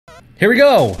Here we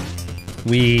go.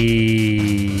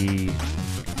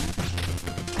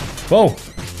 Whoa.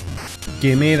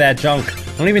 Give me that junk.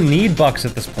 I don't even need bucks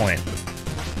at this point.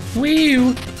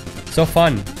 Wee. So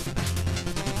fun.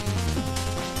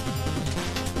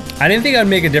 I didn't think I'd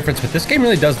make a difference, but this game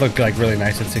really does look like really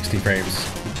nice at 60 frames.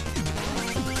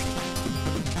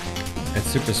 It's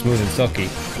super smooth and silky.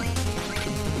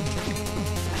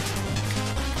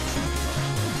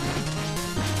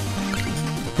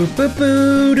 I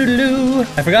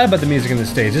forgot about the music in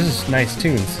this stage. This is nice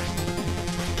tunes.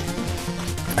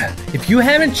 If you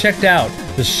haven't checked out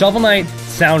the Shovel Knight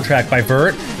soundtrack by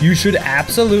Vert, you should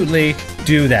absolutely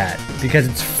do that because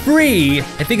it's free.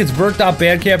 I think it's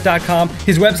vert.bandcamp.com.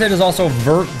 His website is also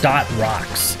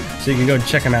vert.rocks, so you can go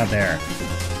check him out there.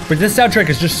 But this soundtrack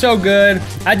is just so good.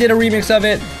 I did a remix of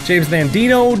it. James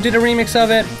Landino did a remix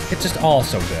of it. It's just all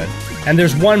so good. And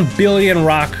there's 1 billion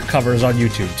rock covers on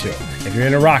YouTube too. If you're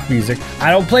into rock music, I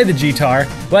don't play the guitar.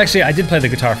 Well, actually, I did play the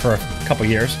guitar for a couple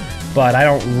years, but I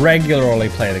don't regularly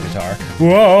play the guitar.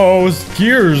 Whoa,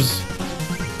 gears.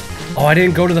 Oh, I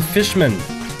didn't go to the Fishman.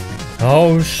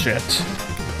 Oh, shit.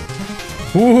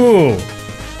 Ooh.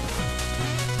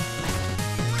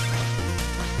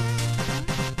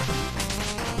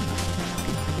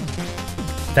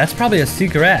 That's probably a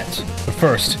secret. But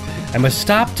first, I must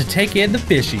stop to take in the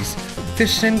fishies.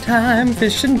 Fishing time,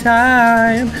 fishing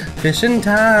time, fishing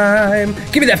time.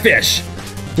 Give me that fish.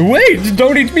 Wait,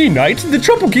 don't eat me, knight. The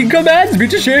Triple King commands me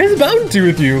to share his bounty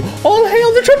with you. All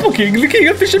hail the Triple King, the king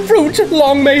of fish and fruit.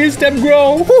 Long may his stem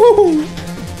grow. Woo-hoo.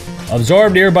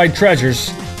 Absorb nearby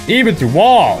treasures, even through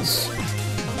walls.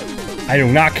 I do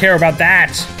not care about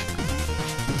that.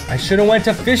 I should have went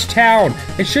to Fish Town.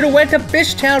 I should have went to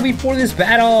Fish Town before this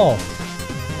battle.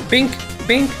 Bink,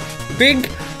 bink, bink.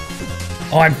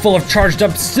 Oh, I'm full of charged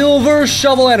up silver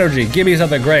shovel energy. Give me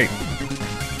something great.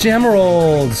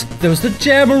 Gemeralds. Those are the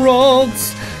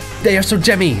gemeralds. They are so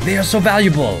gemmy. They are so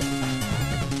valuable.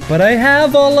 But I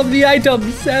have all of the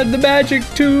items and the magic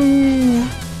too.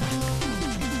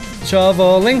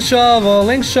 Shoveling,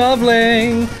 shoveling,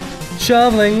 shoveling.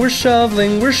 Shoveling, we're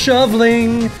shoveling, we're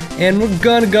shoveling. And we're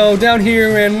gonna go down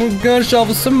here and we're gonna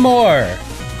shovel some more.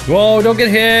 Whoa, don't get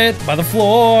hit by the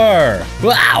floor.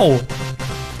 Wow!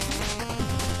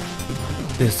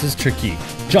 This is tricky.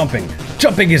 Jumping.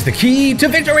 Jumping is the key to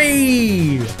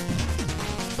victory!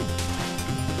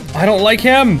 I don't like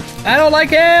him! I don't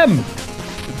like him!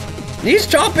 He's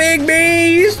chopping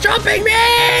me! He's chopping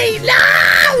me!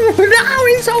 No! No,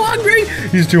 he's so hungry!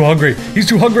 He's too hungry. He's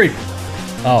too hungry.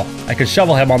 Oh, I could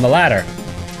shovel him on the ladder.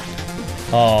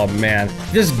 Oh man,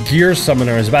 this gear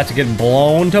summoner is about to get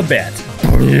blown to bits.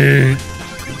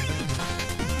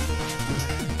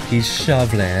 He's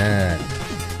shoveling.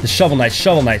 The Shovel Knight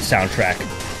soundtrack.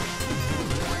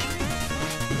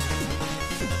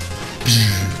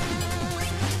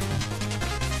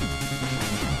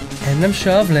 And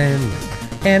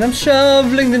I'm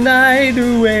shoveling the night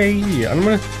away.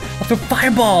 I'll throw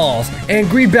fireballs and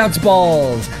green bounce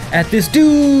balls at this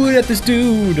dude,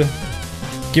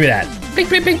 Give me that. Blink,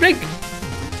 blink, blink, blink.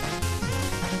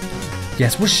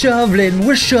 Yes, we're shoveling,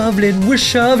 we're shoveling, we're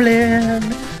shoveling.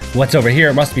 What's over here?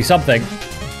 It must be something.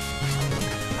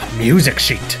 A music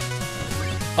sheet.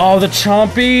 Oh, the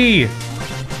Chompy.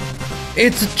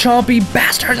 It's a Chompy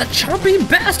bastard, a Chompy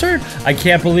bastard. I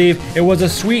can't believe it was a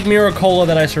sweet Miracola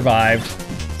that I survived.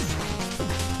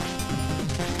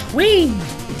 Whee!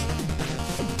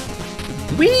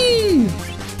 Whee!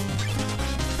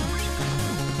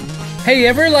 Hey, you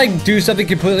ever like do something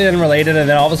completely unrelated and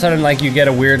then all of a sudden like you get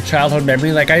a weird childhood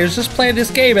memory? Like I was just playing this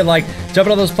game and like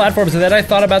jumping on those platforms and then I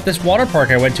thought about this water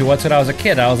park I went to once when I was a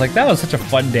kid. I was like, that was such a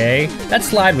fun day. That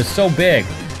slide was so big.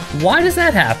 Why does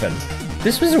that happen?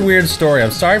 This was a weird story. I'm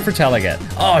sorry for telling it.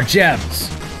 Oh, gems.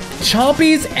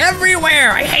 Chompies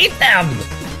everywhere. I hate them.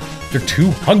 They're too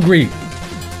hungry.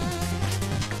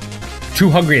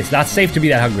 Too hungry. It's not safe to be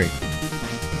that hungry.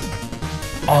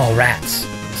 Oh, rats.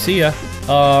 See ya.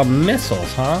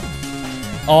 Missiles, huh?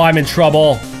 Oh, I'm in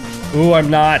trouble. Ooh, I'm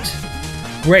not.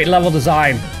 Great level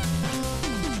design.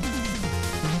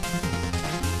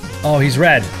 Oh, he's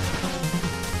red.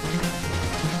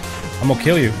 I'm gonna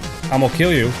kill you. I'm gonna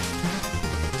kill you.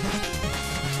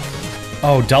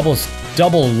 Oh,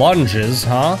 double lunges,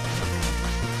 huh?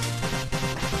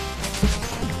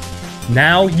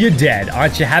 Now you're dead.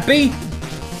 Aren't you happy?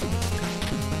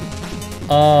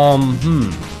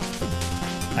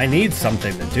 I need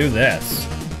something to do this.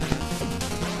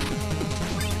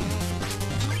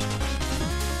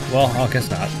 Well, I guess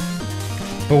not.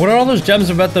 But what are all those gems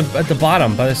about at the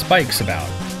bottom by the spikes about?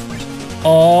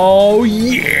 Oh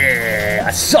yeah,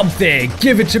 something.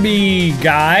 Give it to me,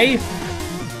 guy.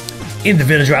 In the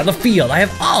village or out in the field, I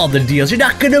have all the deals. You're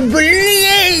not gonna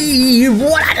believe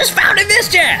what I just found in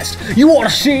this chest. You wanna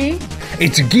see?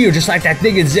 It's a gear just like that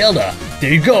thing in Zelda.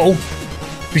 There you go.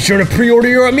 Be sure to pre-order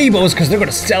your amiibos because they're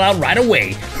gonna sell out right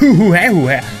away.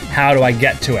 How do I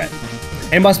get to it?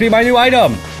 It must be my new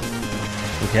item.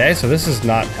 Okay, so this is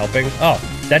not helping. Oh,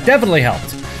 that definitely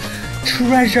helped.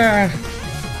 Treasure.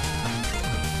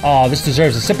 Oh, this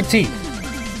deserves a sip of tea.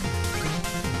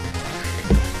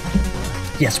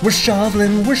 Yes, we're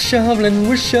shoveling, we're shoveling,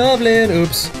 we're shoveling.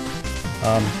 Oops.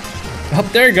 Oh,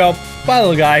 there you go. Bye,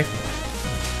 little guy.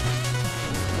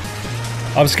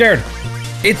 I'm scared.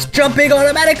 It's jumping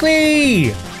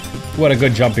automatically. What a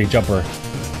good jumper.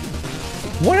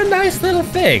 What a nice little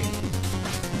thing.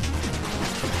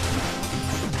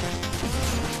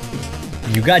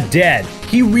 You got dead.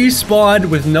 He respawned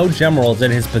with no gem rolls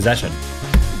in his possession.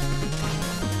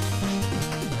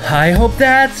 I hope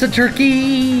that's a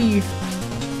turkey.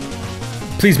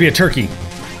 Please be a turkey.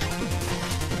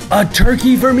 A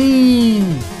turkey for me.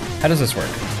 How does this work?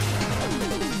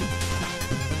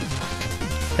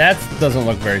 That doesn't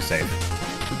look very safe.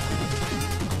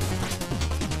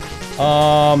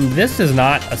 This is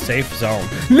not a safe zone.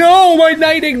 No, my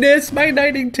Nightingness, my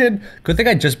Nightington. Good thing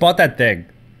I just bought that thing.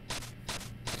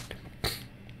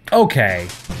 Okay.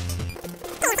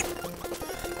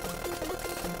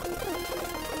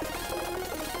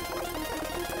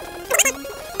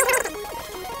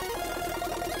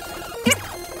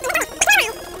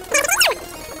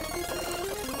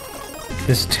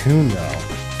 This tune, though.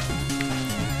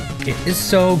 It is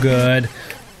so good.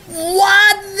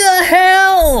 What the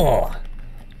hell?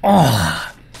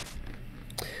 Oh.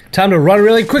 Time to run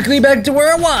really quickly back to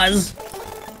where it was.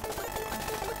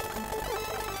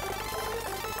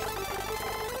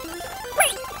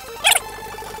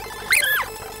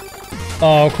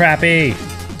 Oh, crappy.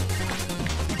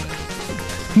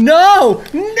 No!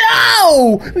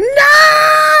 No! No!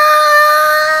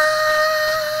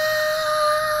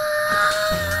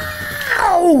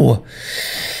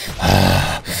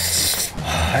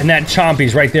 And that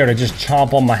Chompy's right there to just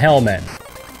chomp on my helmet.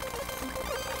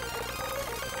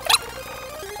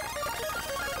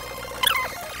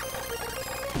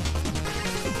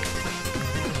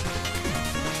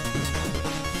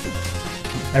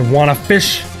 I want to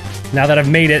fish. Now that I've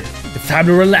made it, it's time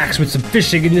to relax with some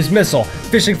fishing in this missile.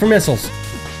 Fishing for missiles.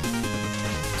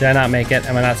 Did I not make it?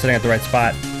 Am I not sitting at the right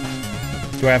spot?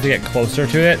 Do I have to get closer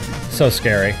to it? So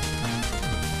scary.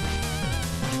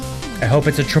 I hope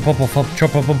it's a triple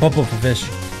fish.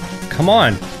 Come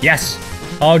on. Yes.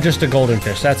 Oh, just a golden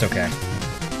fish. That's okay.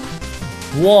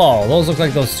 Whoa, those look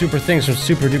like those super things from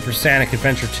Super Duper Sonic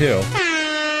Adventure 2.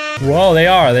 Whoa, they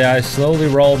are. I slowly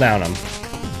roll down them.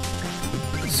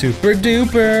 Super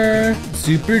duper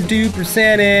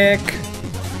Sonic.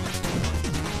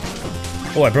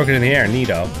 Oh, I broke it in the air.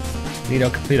 Neato. Neato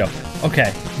completo.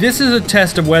 Okay, this is a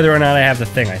test of whether or not I have the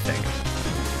thing, I think.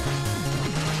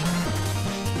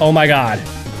 Oh my god.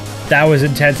 That was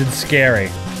intense and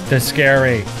scary. That's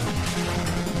scary.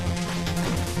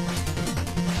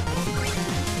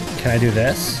 Can I do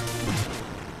this?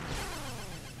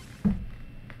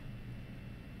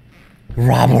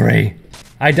 Robbery.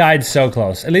 I died so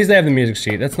close. At least they have the music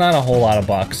sheet. That's not a whole lot of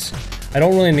bucks. I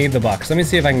don't really need the bucks. Let me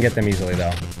see if I can get them easily,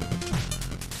 though.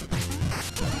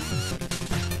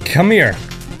 Come here.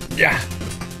 Yeah.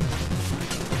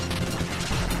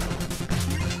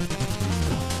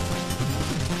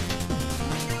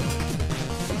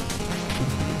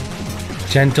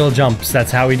 Gentle jumps. That's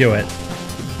how we do it.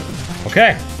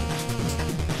 Okay.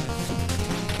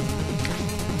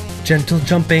 Gentle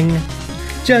jumping.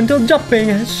 Gentle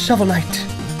jumping. Shovel Knight.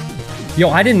 Yo,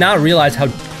 I did not realize how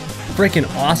freaking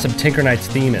awesome Tinker Knight's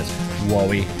theme is.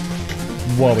 Woey.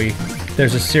 Woey.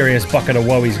 There's a serious bucket of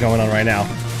woeys going on right now.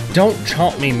 Don't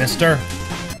chomp me, mister.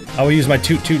 I will use my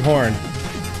toot toot horn.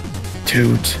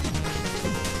 Toot.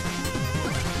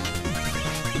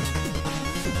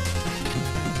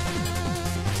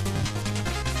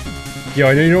 Yo,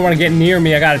 I know you don't want to get near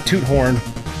me. I got a toot horn.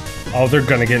 Oh, they're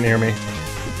gonna get near me.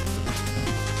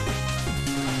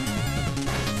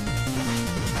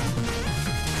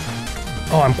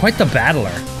 Oh, I'm quite the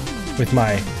battler with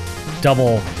my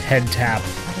double head tap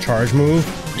charge move.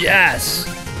 Yes!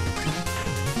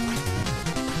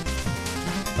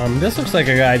 This looks like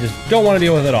a guy I just don't want to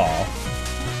deal with at all.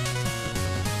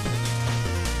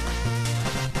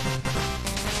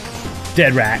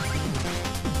 Dead rat.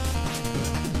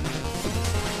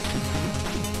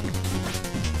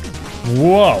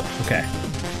 Whoa, okay.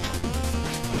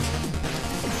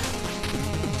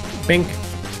 Bink.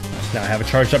 Now I have a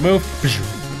charged up move.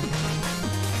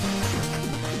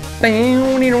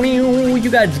 You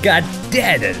guys got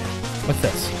dead. What's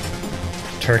this?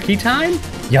 Turkey time?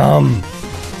 Yum.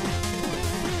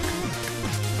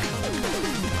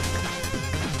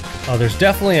 Oh, there's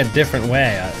definitely a different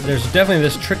way. There's definitely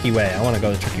this tricky way. I want to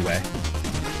go the tricky way.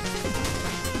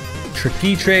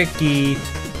 Tricky, tricky.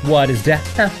 What is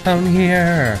down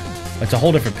here? It's a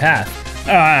whole different path.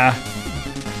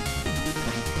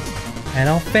 And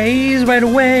I'll phase right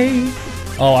away.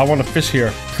 Oh, I want a fish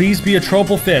here. Please be a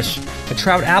tropical fish. A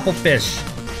trout apple fish.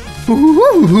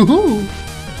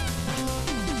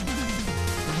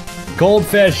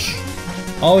 Goldfish.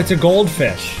 Oh, it's a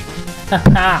goldfish.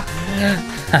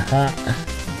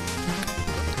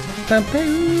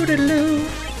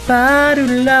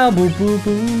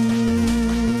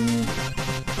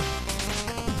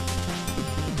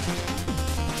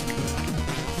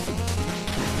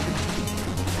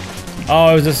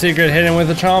 Oh, it was a secret hidden with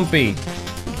the chompy.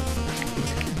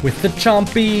 With the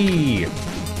chompy.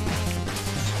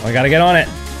 Oh, I gotta get on it.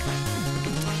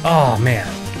 Oh, man.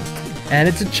 And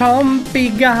it's a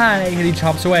chompy guy. And he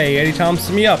chomps away. And he chomps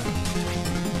me up.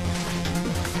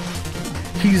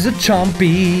 He's a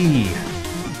chompy.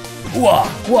 Wah,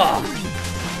 wah.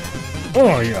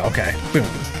 Oh, yeah, okay. Boom.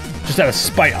 Just out of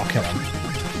spite, I'll kill him.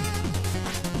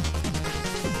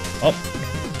 Oh.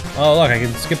 Oh, look, I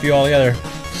can skip you all together.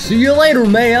 See you later,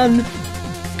 man.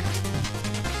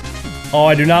 Oh,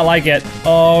 I do not like it.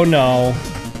 Oh, no.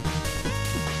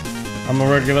 I'm a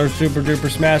regular super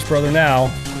duper Smash Brother now.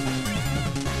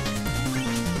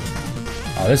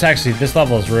 Oh, this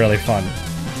level is really fun.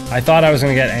 I thought I was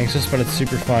gonna get anxious, but it's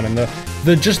super fun. And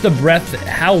just the breadth,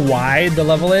 how wide the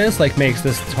level is, like makes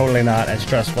this totally not as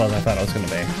stressful as I thought it was gonna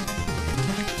be.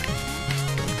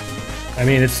 I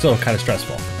mean, it's still kind of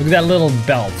stressful. Look at that little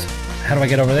belt. How do I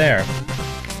get over there?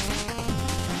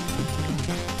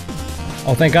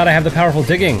 Oh, thank God I have the powerful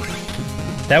digging.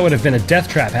 That would have been a death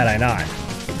trap had I not.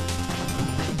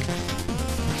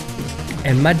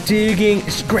 And my digging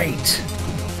is great.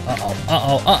 Uh-oh,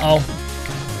 uh-oh, uh-oh.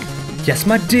 Yes,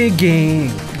 my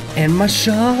digging and my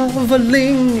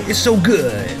shoveling is so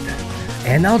good.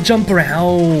 And I'll jump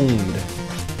around.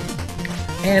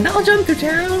 And I'll jump through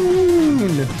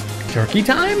town. Turkey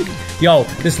time? Yo,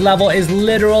 this level is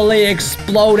literally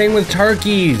exploding with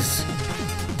turkeys.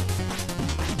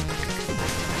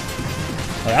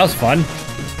 Oh, that was fun.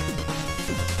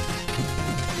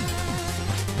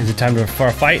 Is it time for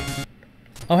a fight?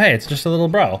 Oh, hey, it's just a little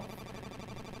bro.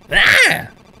 Ah!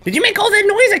 Did you make all that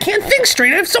noise? I can't think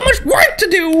straight. I have so much work to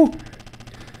do.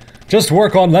 Just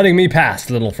work on letting me pass,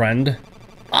 little friend.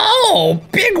 Oh,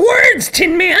 big words,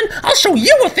 Tin Man. I'll show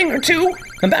you a thing or two.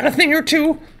 About a thing or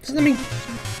two. Just let me...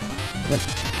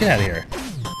 Get out of here.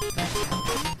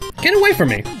 Get away from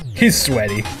me. He's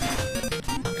sweaty.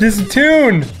 This is a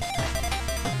tune.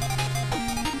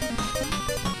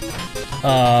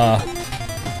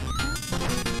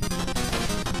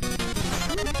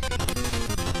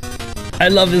 I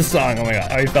love this song. Oh my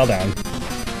God. Oh, he fell down.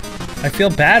 I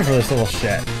feel bad for this little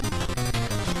shit.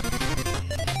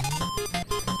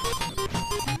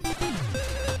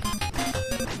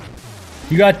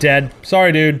 You got dead.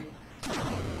 Sorry, dude.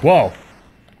 Whoa.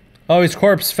 Oh, his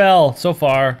corpse fell so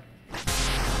far.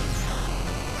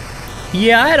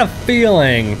 Yeah, I had a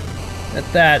feeling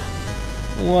that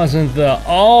wasn't the...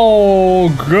 Oh,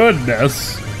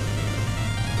 goodness.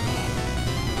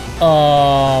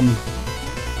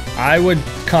 I would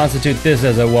constitute this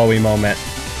as a wowie moment.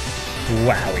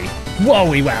 Wowie.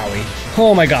 Wowie wowie.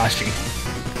 Oh my goshy.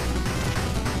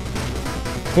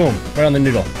 Boom. Right on the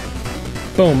noodle.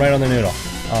 Boom. Right on the noodle.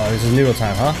 Oh, this is noodle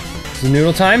time, huh? This is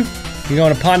noodle time? You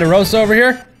going to Ponderosa over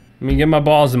here? Let me get my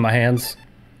balls in my hands.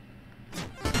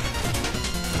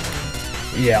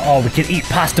 Yeah, oh, we can eat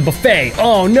pasta buffet.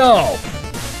 Oh, no.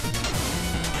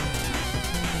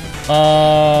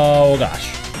 Oh, gosh.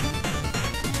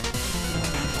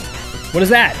 What is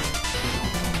that?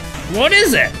 What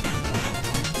is it?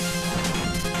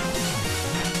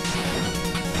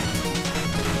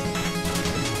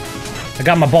 I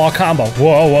got my ball combo.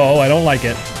 Whoa, whoa, I don't like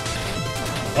it.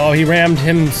 Oh, he rammed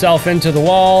himself into the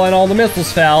wall and all the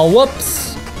missiles fell.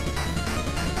 Whoops.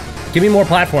 Give me more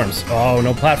platforms. Oh,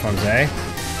 no platforms, eh?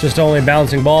 Just only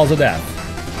bouncing balls to death.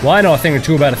 Well, I know a thing or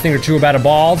two about a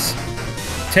balls.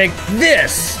 Take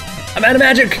this. I'm out of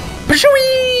magic.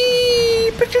 Pashooey!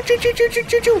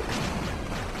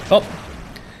 Oh.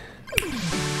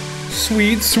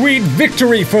 Sweet, sweet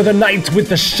victory for the knight with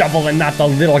the shovel and not the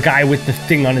little guy with the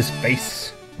thing on his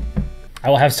face. I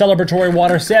will have celebratory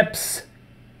water sips.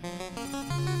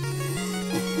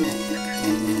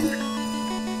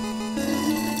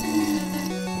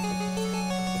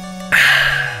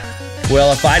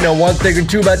 Well, if I know one thing or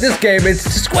two about this game, it's to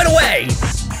squid away.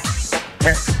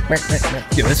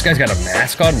 Yo, this guy's got a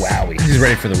mask on. Wowie. He's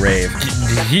ready for the rave.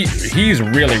 He's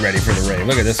really ready for the rave.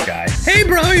 Look at this guy. Hey,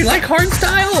 bro, you like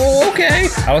hardstyle? Oh, okay.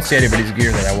 I don't see anybody's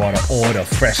gear that I want to order.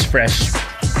 Fresh.